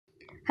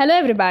Hello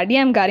everybody,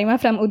 I'm Garima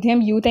from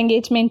Udhyam Youth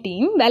Engagement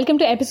Team. Welcome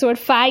to episode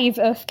 5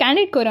 of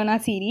Candid Corona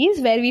series,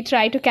 where we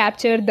try to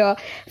capture the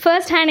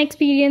first-hand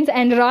experience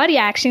and raw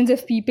reactions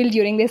of people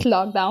during this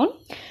lockdown.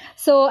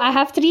 So I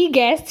have 3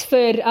 guests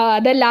for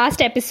the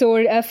last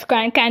episode of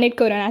Candid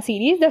Corona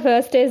series. The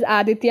first is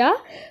Aditya,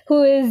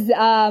 who is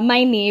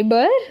my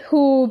neighbor,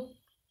 who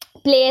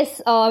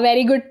plays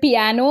very good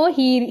piano.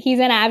 He's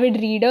an avid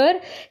reader.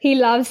 He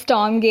loves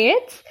Tom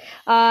Gates.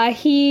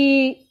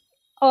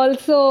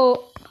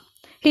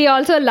 He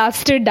also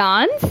loves to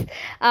dance.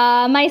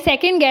 My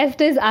second guest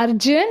is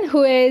Arjun,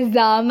 who is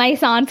my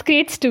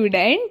Sanskrit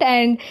student,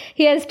 and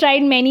he has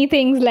tried many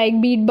things like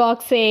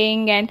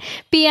beatboxing and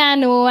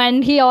piano,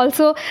 and he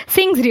also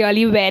sings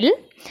really well.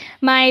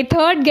 My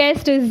third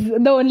guest is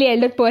the only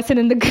elder person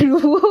in the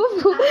group,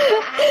 who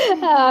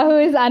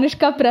is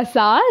Anushka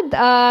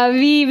Prasad.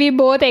 We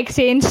both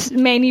exchange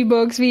many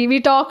books. We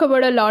talk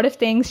about a lot of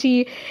things.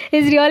 She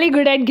is really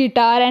good at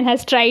guitar and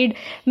has tried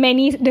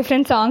many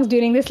different songs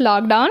during this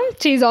lockdown.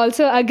 She's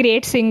also a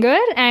great singer,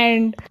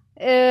 and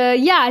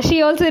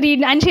she also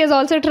reads, and she has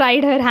also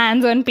tried her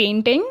hands on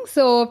painting.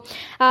 So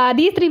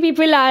these 3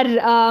 people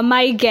are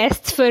my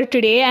guests for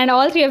today, and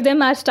all 3 of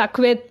them are stuck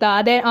with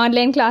their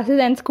online classes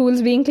and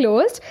schools being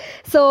closed.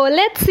 So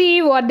let's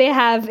see what they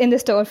have in the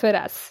store for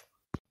us.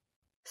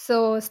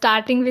 So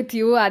starting with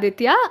you,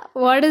 Aditya,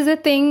 what is the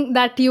thing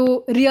that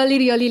you really,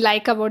 really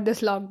like about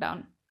this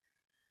lockdown?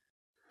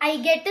 I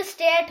get to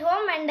stay at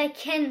home and I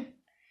can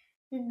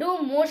do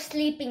more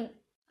sleeping.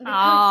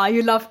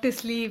 You love to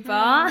sleep,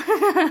 huh?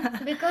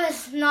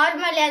 Because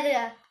normally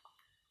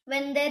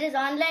when there is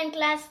online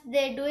class,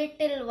 they do it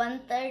till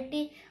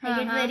 1:30.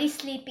 I get very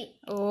sleepy.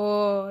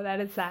 Oh,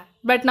 that is sad.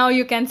 But now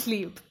you can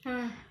sleep.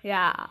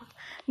 Yeah,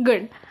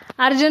 good.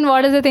 Arjun,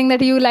 what is the thing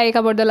that you like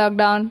about the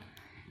lockdown?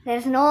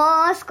 There's no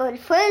school,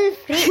 full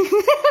free.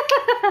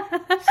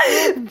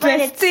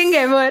 Best thing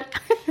ever.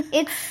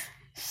 It's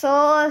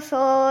so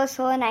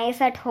nice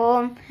at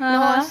home.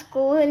 No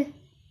school.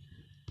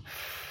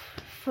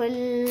 Full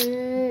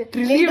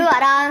do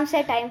aram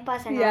se time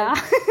pass and all.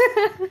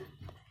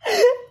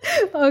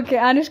 Okay,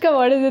 Anushka,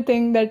 what is the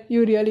thing that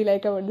you really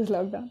like about this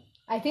lockdown?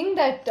 I think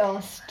that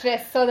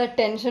stress or the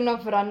tension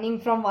of running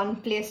from one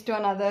place to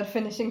another,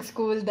 finishing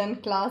school, then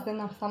class,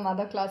 then some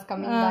other class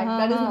coming back,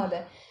 that is not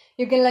there.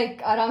 You can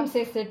aram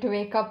se sit,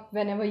 wake up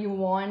whenever you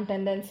want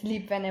and then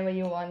sleep whenever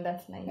you want.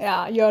 That's nice.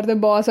 Yeah, you're the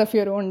boss of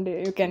your own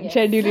day. You can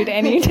schedule it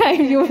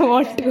anytime you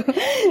want to.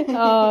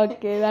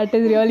 Okay, that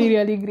is really,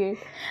 really great.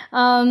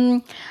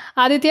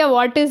 Aditya,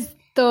 what is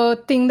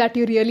the thing that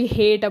you really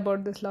hate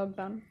about this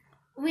lockdown?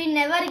 We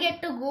never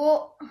get to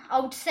go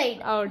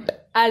outside.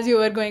 As you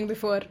were going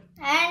before.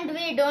 And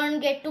we don't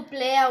get to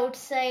play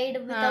outside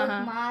without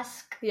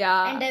mask.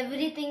 Yeah. And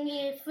everything,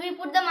 if we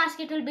put the mask,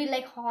 it will be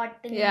hot.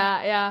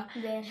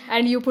 There.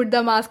 And you put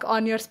the mask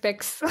on your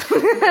specs.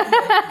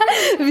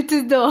 Which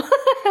is the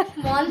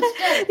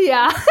monster.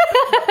 Yeah.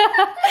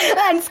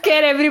 And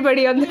scare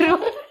everybody on the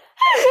road.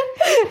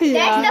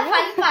 That's the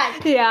fun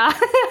part. Yeah.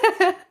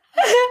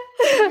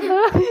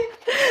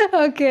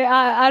 Okay,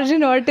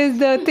 Arjun, what is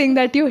the thing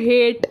that you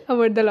hate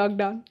about the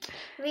lockdown?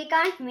 We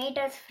can't meet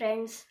as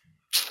friends.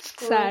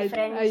 Sad.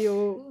 Friends.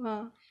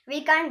 Ayo.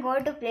 We can't go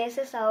to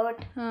places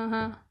out.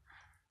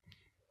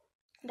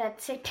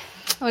 That's it.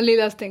 Only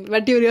those things.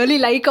 But you really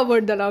like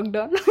about the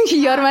lockdown.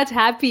 You're much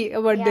happy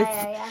about this.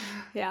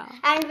 Yeah.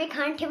 And we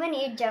can't even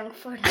eat junk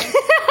food.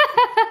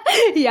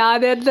 Yeah,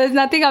 there's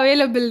nothing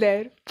available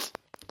there.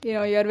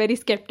 You're very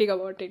skeptic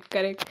about it,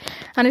 correct?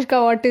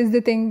 Anushka, what is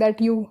the thing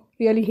that you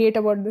really hate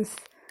about this?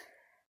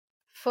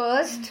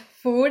 First,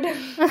 food.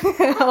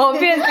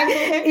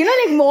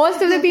 Obviously.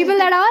 Most of the people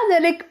that are,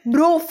 they're like,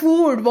 bro,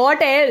 food,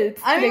 what else?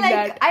 I mean,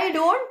 that.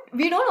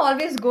 we don't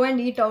always go and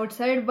eat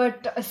outside,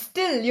 but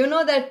still,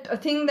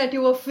 that thing that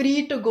you were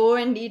free to go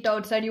and eat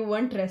outside, you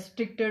weren't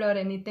restricted or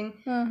anything.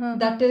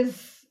 That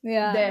is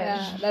there.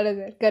 Yeah, that is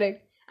it,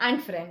 correct.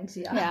 And friends,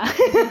 yeah.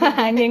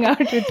 Hanging out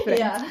with friends.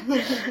 Yeah.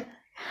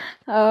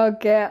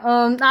 Okay.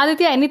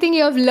 Aditya, anything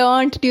you have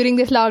learned during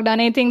this lockdown?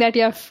 Anything that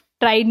you have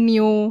tried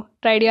your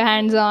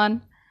hands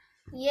on?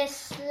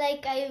 Yes,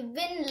 I've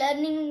been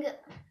learning,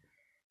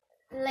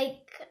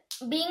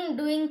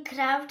 doing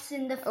crafts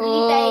in the free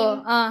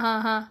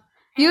time.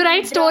 You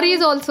write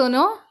stories also,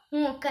 no?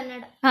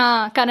 Kannada.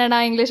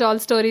 Kannada, English, all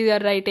stories you are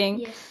writing.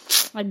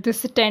 Yes. At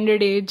this tender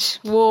age.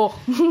 Whoa.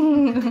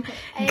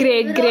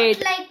 Great. I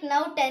wrote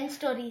now 10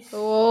 stories.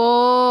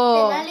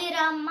 Oh. Tenali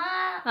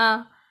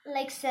Rama,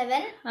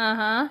 7.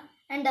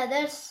 And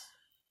others,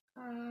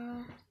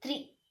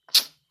 3.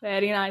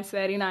 Very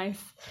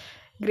nice.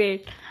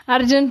 Great.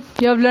 Arjun,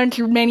 you have learned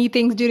many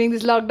things during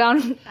this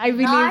lockdown, I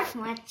believe. Not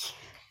much.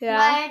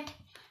 Yeah. But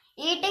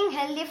eating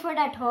healthy food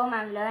at home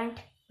I've learned.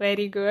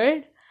 Very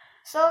good.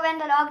 So when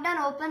the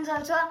lockdown opens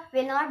also,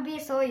 we'll not be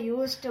so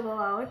used to go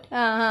out.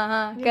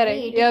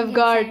 Correct. You have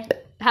got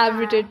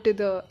habited to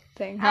the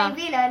thing. I'll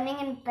be learning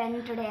in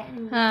pen today.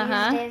 These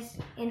days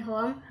in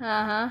home.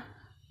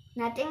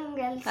 Nothing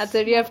else. That's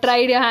it. You have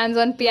tried your hands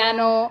on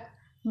piano,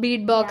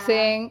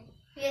 beatboxing.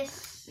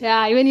 Yes.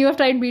 Yeah, even you have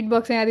tried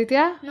beatboxing,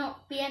 Aditya? No,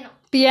 piano.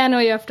 Piano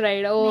you have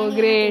tried. Oh,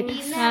 great.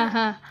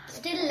 Uh-huh.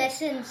 Still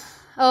lessons.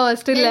 Oh,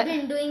 still. They've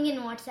been doing in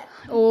WhatsApp.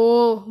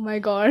 Oh my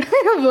god.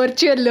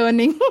 Virtual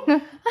learning.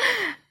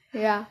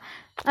 Yeah.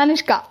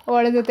 Anushka,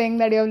 what is the thing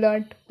that you have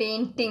learned?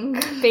 Painting.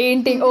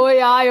 Painting. Oh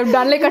yeah, you've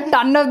done like a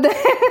ton of them.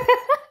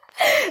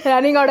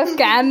 Running out of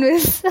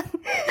canvas.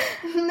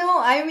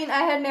 No, I mean,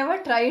 I had never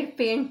tried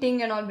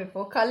painting and all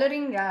before.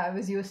 Coloring, yeah, I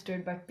was used to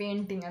it, but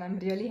painting, and I'm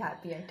really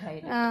happy I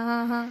tried it.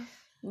 Uh-huh.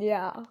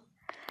 Yeah.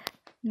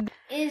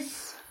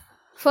 Is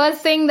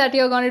First thing that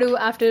you're gonna do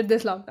after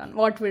this lockdown,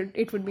 what would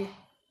it would be?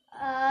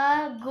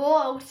 go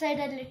outside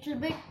a little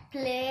bit,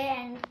 play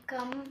and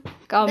come.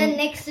 Come. The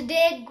next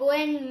day, go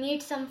and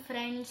meet some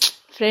friends.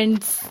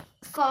 Friends.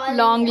 Call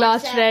Long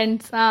lost WhatsApp.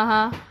 friends.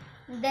 Uh-huh.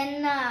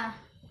 Then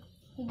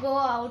go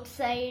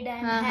outside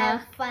and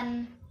have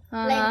fun.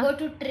 Uh-huh. Like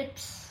go to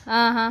trips.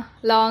 Uh-huh.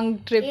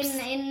 Long trips.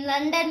 In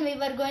London, we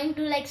were going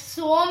to like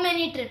so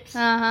many trips.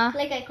 Uh-huh.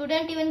 Like I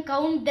couldn't even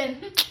count them.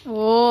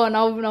 Oh,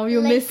 now you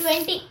like miss.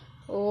 20.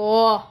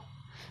 Oh,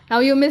 now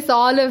you miss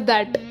all of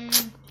that.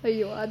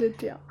 Ayyo,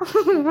 Aditya.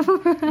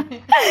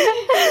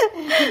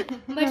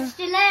 But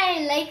still,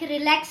 I like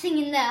relaxing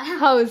in the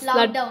House.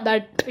 lockdown.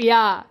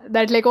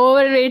 That like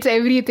overrates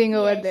everything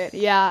over there.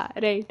 Yeah,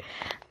 right.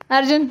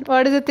 Arjun,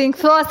 what is the thing?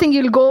 First thing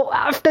you'll go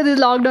after this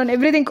lockdown,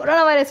 everything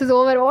coronavirus is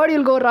over. What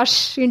you'll go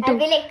rush into? I'll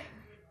be like,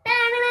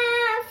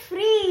 ta-da,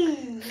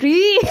 free.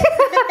 Free.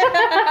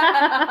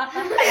 I'll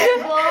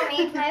go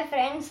meet my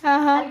friends.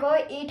 Uh-huh. I'll go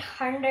eat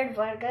 100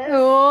 burgers.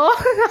 Oh,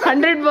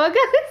 100 burgers.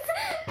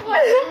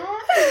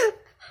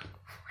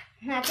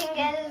 Nothing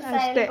else.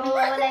 Ashte. I'll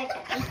go like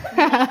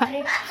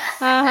trips.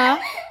 Uh-huh.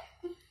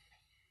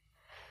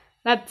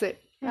 That's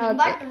it. Okay.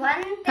 But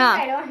one thing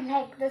I don't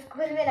like, the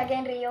school will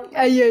again reopen.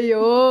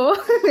 Ayyo.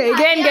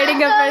 Again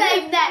getting I up. also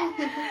like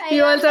that.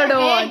 You also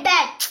don't hate want.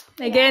 that.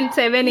 Again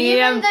 7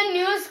 Even a.m. the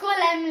new school,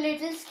 I'm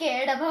little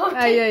scared about it.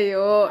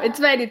 Ayyo.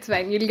 It's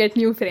fine. You'll get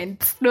new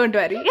friends. Don't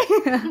worry.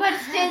 But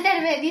still,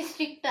 they're very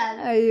strict.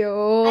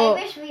 Ayyo.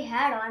 wish we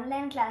had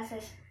online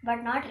classes,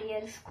 but not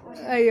real school.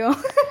 Ayyo.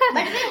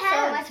 But we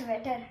have so much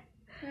better.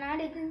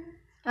 Not even.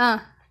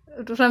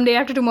 From day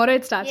after tomorrow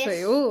it starts Yes. for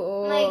you.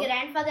 Oh. My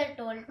grandfather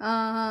told.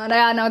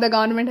 Yeah, now the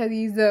government has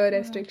eased the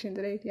restrictions,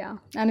 right? Yeah.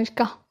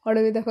 Anushka, what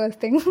will be the first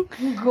thing?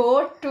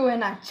 Go to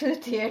an actual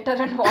theater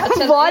and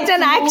watch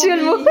An actual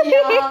movie.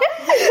 Yeah.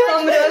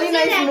 Some really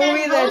nice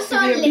movie that's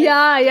really.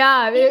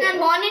 Yeah. In a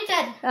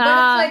monitor. But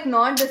it's like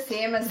not the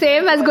same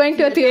as going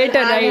to a theater,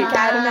 right?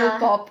 Caramel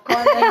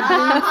popcorn and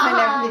drinks and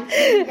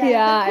everything.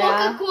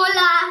 Yeah.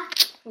 Coca-Cola.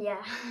 Yeah.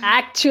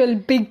 Actual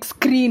big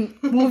screen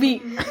movie.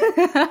 Like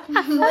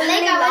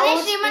Avane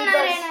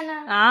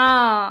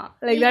Srimanarayana.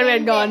 Like that we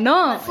had gone,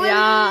 no?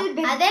 Yeah.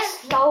 That's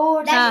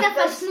the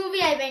first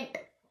movie I went.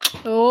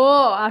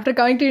 Oh, after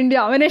coming to India,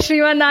 Avane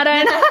Sriman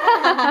Narayana.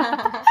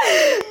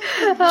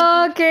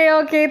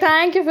 Okay.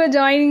 Thank you for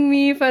joining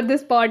me for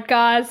this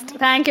podcast.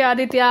 Thank you,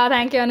 Aditya.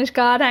 Thank you,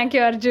 Anushka. Thank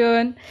you,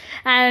 Arjun.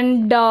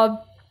 And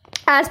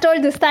as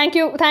told this, thank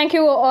you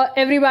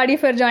everybody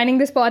for joining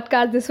this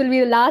podcast. This will be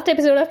the last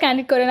episode of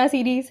Candid Corona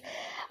series.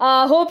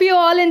 Hope you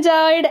all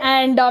enjoyed,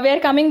 and we are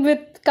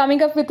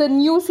coming up with a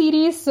new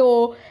series.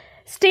 So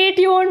stay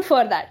tuned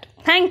for that.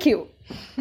 Thank you.